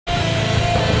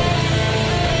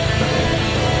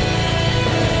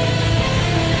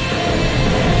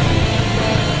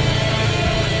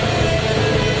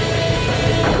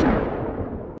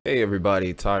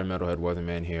everybody, Tired Metalhead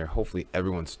Weatherman here. Hopefully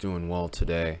everyone's doing well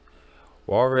today.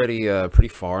 We're already pretty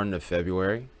far into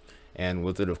February, and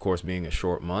with it of course being a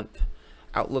short month,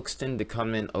 outlooks tend to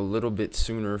come in a little bit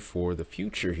sooner for the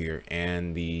future here,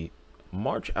 and the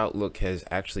March outlook has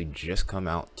actually just come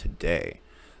out today.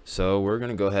 So we're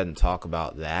going to go ahead and talk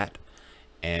about that,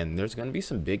 and there's going to be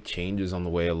some big changes on the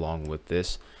way along with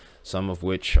this, some of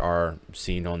which are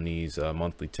seen on these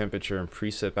monthly temperature and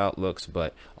precip outlooks,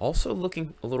 but also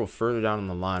looking a little further down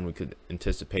the line, we could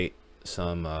anticipate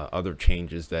some other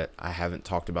changes that I haven't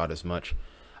talked about as much.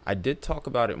 I did talk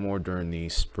about it more during the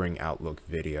spring outlook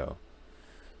video,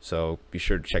 so be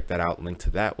sure to check that out. Link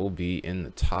to that will be in the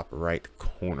top right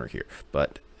corner here.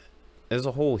 But as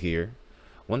a whole here,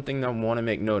 one thing that I want to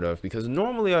make note of, because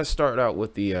normally I start out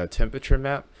with the temperature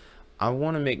map, I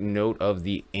want to make note of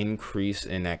the increase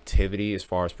in activity as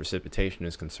far as precipitation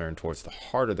is concerned towards the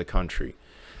heart of the country.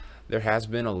 There has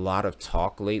been a lot of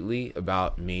talk lately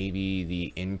about maybe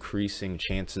the increasing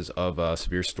chances of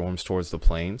severe storms towards the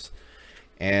plains.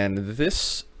 And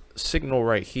this signal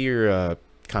right here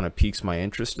kind of piques my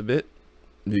interest a bit,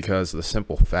 because of the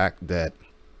simple fact that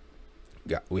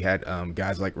we had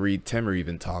guys like Reed Timmer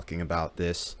even talking about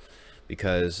this,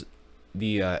 because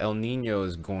the El Nino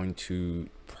is going to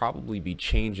probably be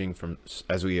changing from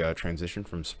as we transition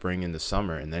from spring into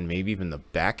summer, and then maybe even the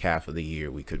back half of the year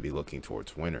we could be looking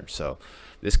towards winter. So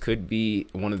this could be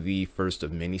one of the first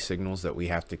of many signals that we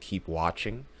have to keep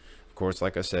watching. Of course,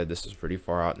 like I said, this is pretty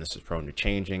far out and this is prone to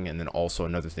changing. And then also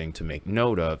another thing to make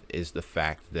note of is the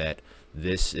fact that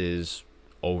this is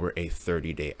over a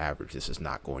 30-day average. This is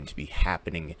not going to be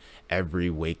happening every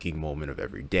waking moment of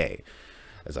every day,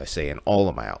 as I say in all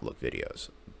of my outlook videos.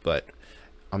 But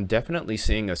I'm definitely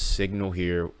seeing a signal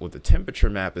here with the temperature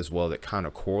map as well that kind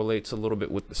of correlates a little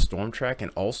bit with the storm track, and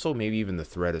also maybe even the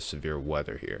threat of severe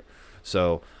weather here.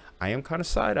 So I am kind of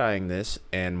side-eyeing this,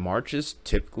 and March is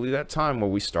typically that time where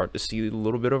we start to see a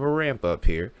little bit of a ramp up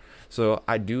here. So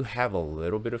I do have a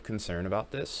little bit of concern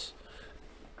about this.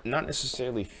 Not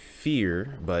necessarily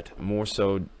fear, but more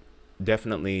so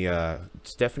definitely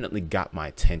it's definitely got my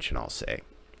attention, I'll say.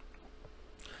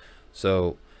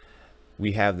 So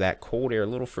we have that cold air a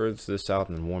little further to the south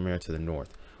and warm air to the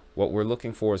north. What we're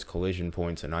looking for is collision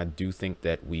points, and I do think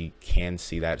that we can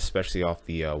see that, especially off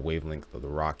the wavelength of the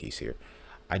Rockies here.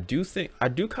 I do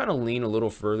kind of lean a little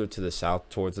further to the south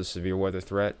towards the severe weather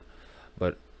threat,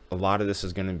 but a lot of this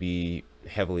is going to be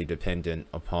heavily dependent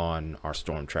upon our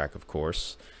storm track, of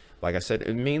course. Like I said,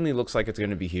 it mainly looks like it's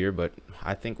going to be here, but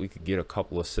I think we could get a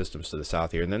couple of systems to the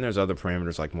south here. And then there's other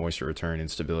parameters like moisture return,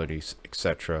 instability,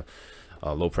 etc.,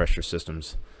 low pressure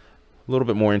systems, a little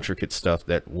bit more intricate stuff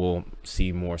that we'll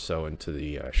see more so into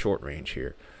the short range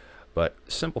here. But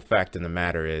simple fact in the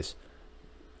matter is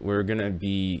we're going to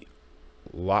be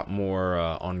a lot more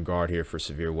on guard here for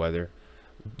severe weather.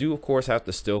 Do of course have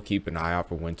to still keep an eye out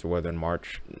for winter weather in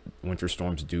March. Winter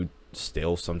storms do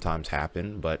still sometimes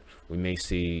happen, but we may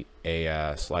see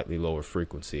a slightly lower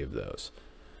frequency of those.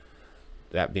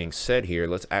 That being said here,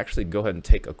 let's actually go ahead and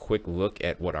take a quick look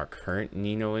at what our current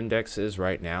Nino index is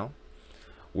right now.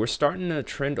 We're starting to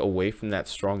trend away from that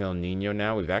strong El Nino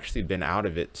now. We've actually been out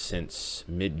of it since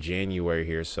mid-January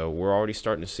here, so we're already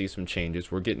starting to see some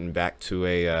changes. We're getting back to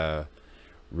a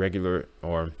regular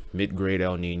or mid-grade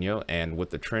El Nino, and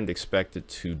with the trend expected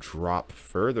to drop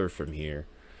further from here.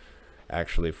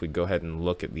 Actually, if we go ahead and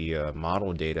look at the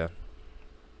model data,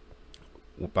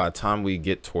 by the time we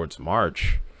get towards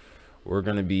March, we're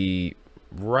going to be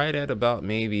right at about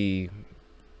maybe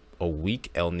a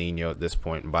weak El Nino at this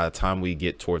point. And by the time we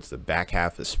get towards the back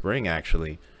half of spring,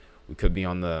 actually, we could be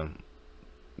on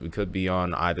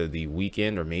either the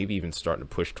weekend or maybe even starting to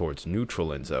push towards neutral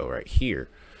Enzo right here.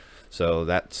 So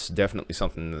that's definitely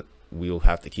something that we'll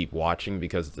have to keep watching,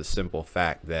 because of the simple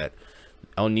fact that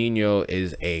El Nino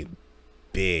is a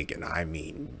big, and I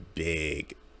mean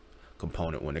big,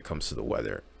 component when it comes to the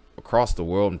weather across the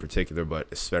world in particular, but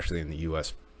especially in the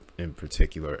US in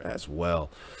particular as well.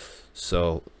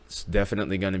 So it's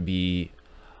definitely going to be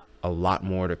a lot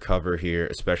more to cover here,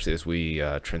 especially as we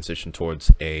transition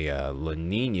towards a La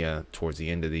Nina towards the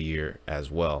end of the year as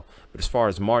well. But as far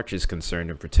as March is concerned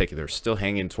in particular, still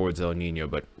hanging towards El Nino,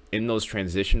 but in those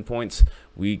transition points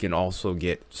we can also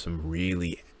get some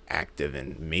really active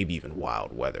and maybe even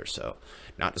wild weather. So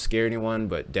not to scare anyone,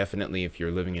 but definitely if you're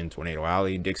living in Tornado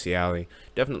Alley, Dixie Alley,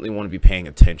 definitely want to be paying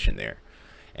attention there.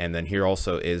 And then here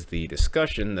also is the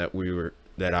discussion that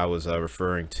I was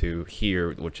referring to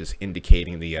here, which is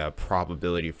indicating the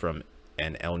probability from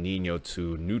an El Nino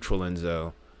to neutral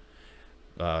Enzo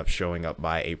showing up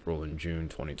by April and June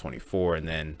 2024, and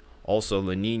then Also,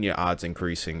 La Nina odds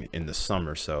increasing in the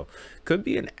summer, so could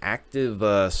be an active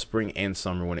spring and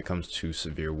summer when it comes to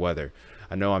severe weather.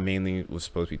 I know I mainly was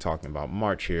supposed to be talking about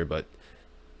March here, but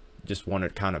just want to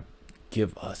kind of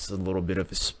give us a little bit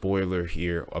of a spoiler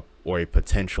here, or a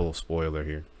potential spoiler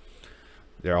here.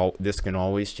 This can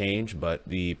always change, but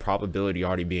the probability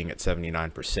already being at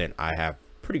 79%, I have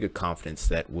pretty good confidence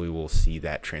that we will see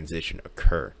that transition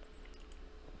occur.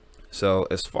 So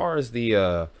as far as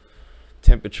the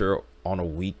temperature on a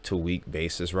week-to-week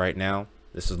basis right now,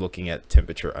 this is looking at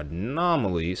temperature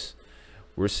anomalies.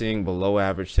 We're seeing below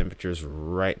average temperatures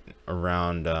right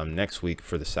around next week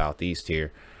for the southeast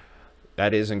here.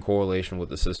 That is in correlation with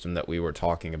the system that we were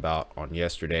talking about on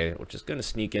yesterday, which is going to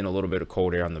sneak in a little bit of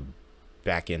cold air on the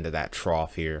back end of that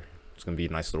trough here. It's going to be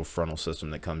a nice little frontal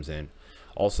system that comes in.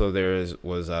 Also, there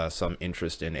was some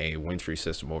interest in a wintry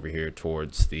system over here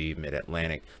towards the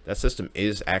mid-Atlantic. That system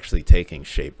is actually taking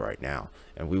shape right now,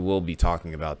 and we will be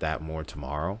talking about that more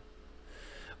tomorrow.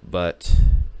 But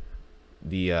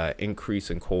the increase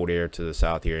in cold air to the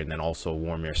south here, and then also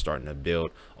warm air starting to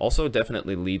build, also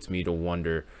definitely leads me to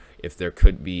wonder if there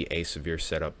could be a severe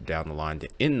setup down the line to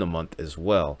end the month as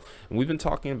well. And we've been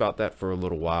talking about that for a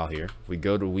little while here. If we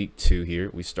go to week 2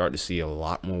 here, we start to see a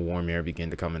lot more warm air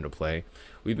begin to come into play.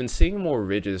 We've been seeing more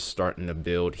ridges starting to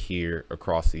build here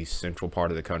across the central part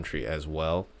of the country as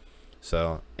well.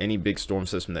 So any big storm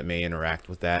system that may interact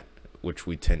with that, which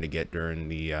we tend to get during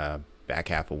the back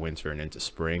half of winter and into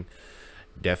spring,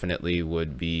 definitely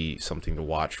would be something to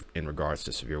watch in regards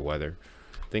to severe weather.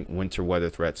 I think winter weather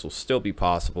threats will still be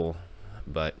possible,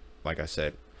 but like I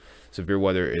said, severe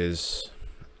weather is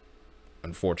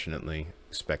unfortunately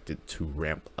expected to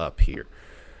ramp up here.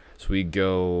 So we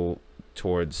go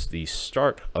towards the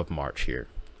start of March here.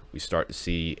 We start to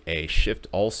see a shift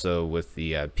also with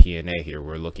the PNA here.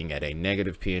 We're looking at a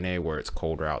negative PNA where it's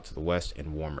colder out to the west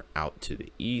and warmer out to the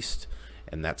east.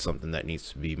 And that's something that needs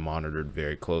to be monitored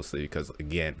very closely, because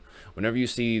again, whenever you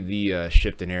see the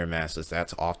shift in air masses,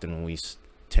 that's often when we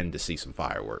tend to see some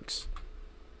fireworks.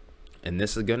 And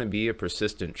this is going to be a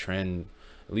persistent trend,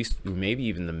 at least maybe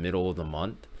even the middle of the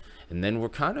month. And then we're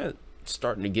kind of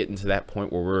starting to get into that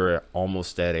point where we're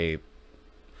almost at a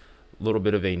little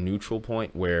bit of a neutral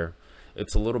point, where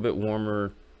it's a little bit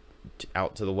warmer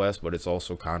out to the west, but it's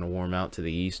also kind of warm out to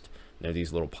the east. There are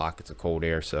these little pockets of cold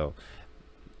air, so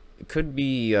it could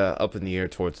be up in the air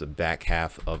towards the back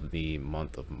half of the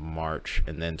month of March,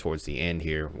 and then towards the end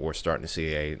here, we're starting to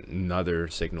see another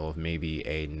signal of maybe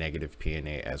a negative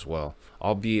PNA as well,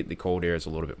 albeit the cold air is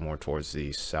a little bit more towards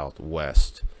the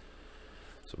southwest.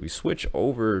 So we switch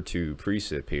over to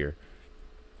precip here.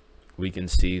 We can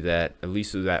see that at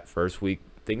least through that first week,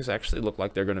 things actually look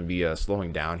like they're going to be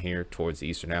slowing down here towards the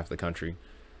eastern half of the country.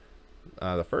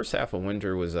 The first half of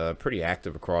winter was pretty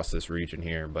active across this region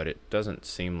here, but it doesn't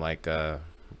seem like we're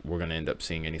going to end up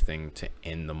seeing anything to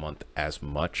end the month as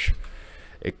much.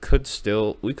 We could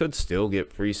still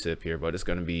get precip here, but it's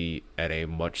going to be at a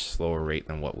much slower rate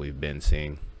than what we've been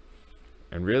seeing.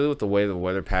 And really, with the way the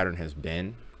weather pattern has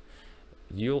been,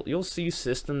 you'll see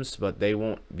systems, but they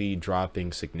won't be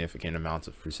dropping significant amounts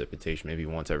of precipitation. Maybe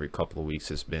once every couple of weeks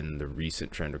has been the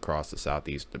recent trend across the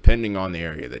southeast, depending on the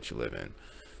area that you live in.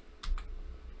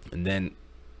 And then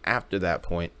after that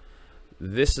point,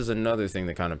 this is another thing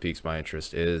that kind of piques my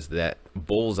interest, is that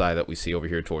bullseye that we see over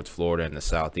here towards Florida and the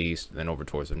southeast, then over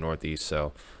towards the northeast.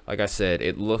 So like I said,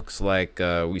 it looks like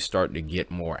we start to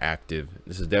get more active.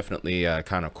 This is definitely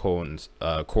kind of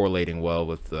correlating well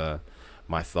with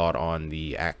my thought on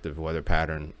the active weather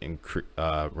pattern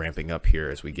ramping up here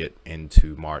as we get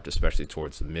into March, especially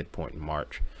towards the midpoint in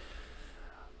March.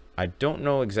 I don't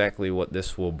know exactly what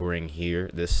this will bring here,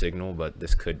 this signal, but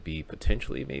this could be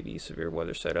potentially maybe severe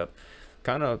weather setup.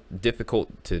 Kind of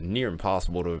difficult to near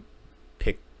impossible to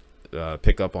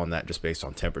pick up on that just based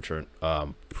on temperature,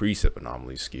 precip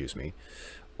anomalies, excuse me.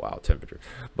 Wow, temperature.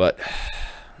 But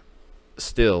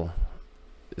still,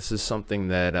 this is something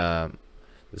that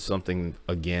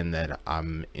again that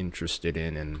I'm interested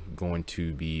in and going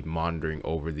to be monitoring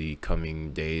over the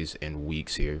coming days and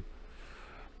weeks here.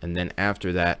 And then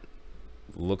after that,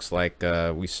 looks like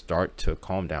we start to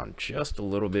calm down just a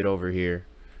little bit over here,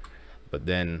 but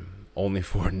then only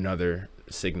for another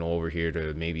signal over here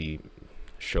to maybe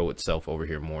show itself over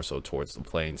here more so towards the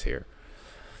plains here.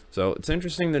 So it's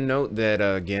interesting to note that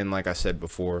again, like I said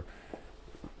before,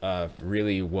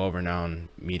 really well-renowned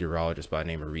meteorologist by the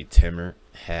name of Reed Timmer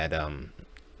had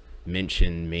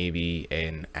mentioned maybe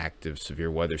an active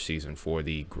severe weather season for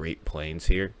the Great Plains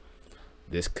here.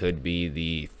 This could be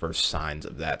the first signs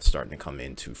of that starting to come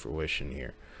into fruition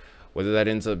here. Whether that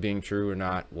ends up being true or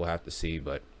not, we'll have to see.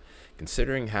 But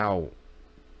considering how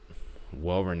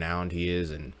well renowned he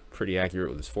is and pretty accurate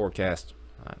with his forecast,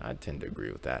 I tend to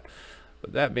agree with that.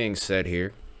 But that being said,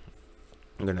 here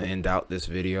I'm gonna end out this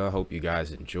video. I hope you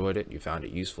guys enjoyed it, you found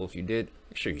it useful. If you did,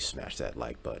 make sure you smash that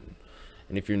like button,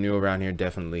 and if you're new around here,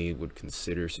 definitely would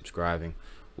consider subscribing.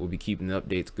 We'll be keeping the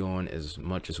updates going as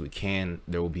much as we can.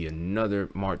 There will be another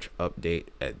March update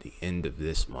at the end of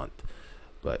this month,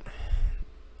 but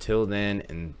till then,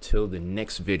 until the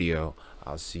next video,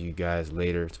 I'll see you guys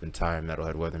later. It's been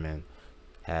Metalhead Weatherman.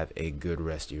 Have a good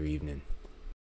rest of your evening.